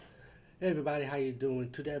Hey everybody, how you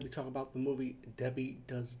doing? Today we talk about the movie Debbie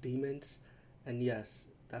Does Demons, and yes,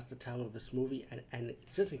 that's the title of this movie. And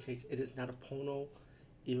just in case it is not a porno,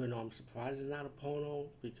 even though I'm surprised it's not a porno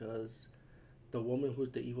because the woman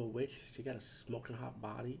who's the evil witch, she got a smoking hot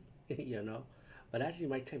body, you know. But actually,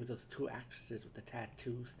 my take was those two actresses with the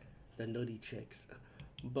tattoos, the nutty chicks.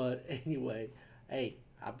 But anyway, hey,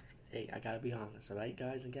 I'm, hey, I gotta be honest, alright,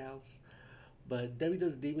 guys and gals. But Debbie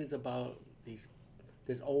Does Demons about these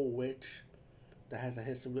this old witch that has a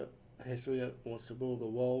history of wants to rule the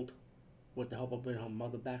world with the help of bringing her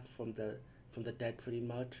mother back from the dead, pretty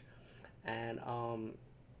much. And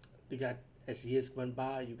you got as years went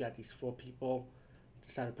by, you got these four people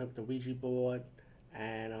decided to play with the Ouija board,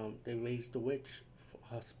 and they raised the witch,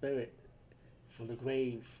 her spirit, from the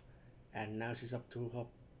grave, and now she's up to her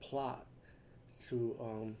plot to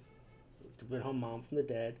bring her mom from the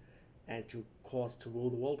dead, and to rule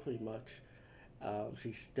the world pretty much.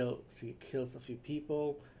 She kills a few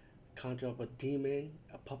people, conjure up a demon,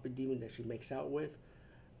 a puppet demon that she makes out with.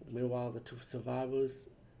 Meanwhile, the two survivors,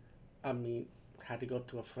 I mean, had to go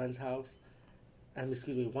to a friend's house.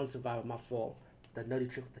 Excuse me, one survivor, my fault. The nutty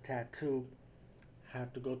chick with the tattoo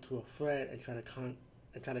had to go to a friend and try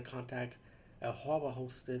to contact a horror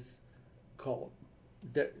hostess called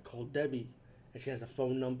called Debbie, and she has a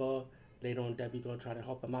phone number. Later on, Debbie gonna try to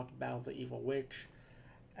help them out battle the evil witch,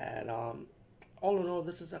 and all in all,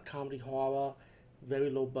 this is a comedy horror, very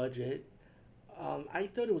low budget. I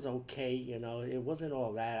thought it was okay, it wasn't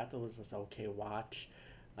all that. I thought it was just okay watch,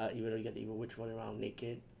 even though you got the evil witch running around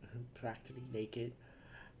naked, practically naked,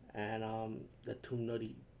 and the two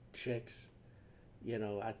nutty chicks.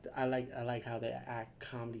 I like how they act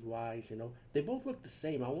comedy wise. They both look the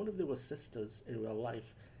same. I wonder if they were sisters in real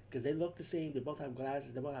life, because they look the same. They both have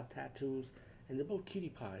glasses. They both have tattoos, and they're both cutie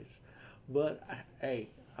pies. But hey,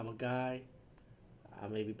 I'm a guy. I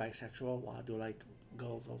may be bisexual. Well, I do like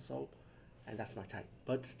girls also, and that's my type.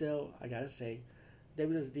 But still, I gotta say,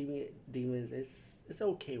 Devil's Demons. It's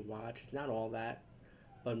okay watch. It's not all that,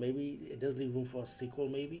 but maybe it does leave room for a sequel.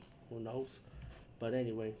 Maybe, who knows? But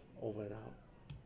anyway, over and out.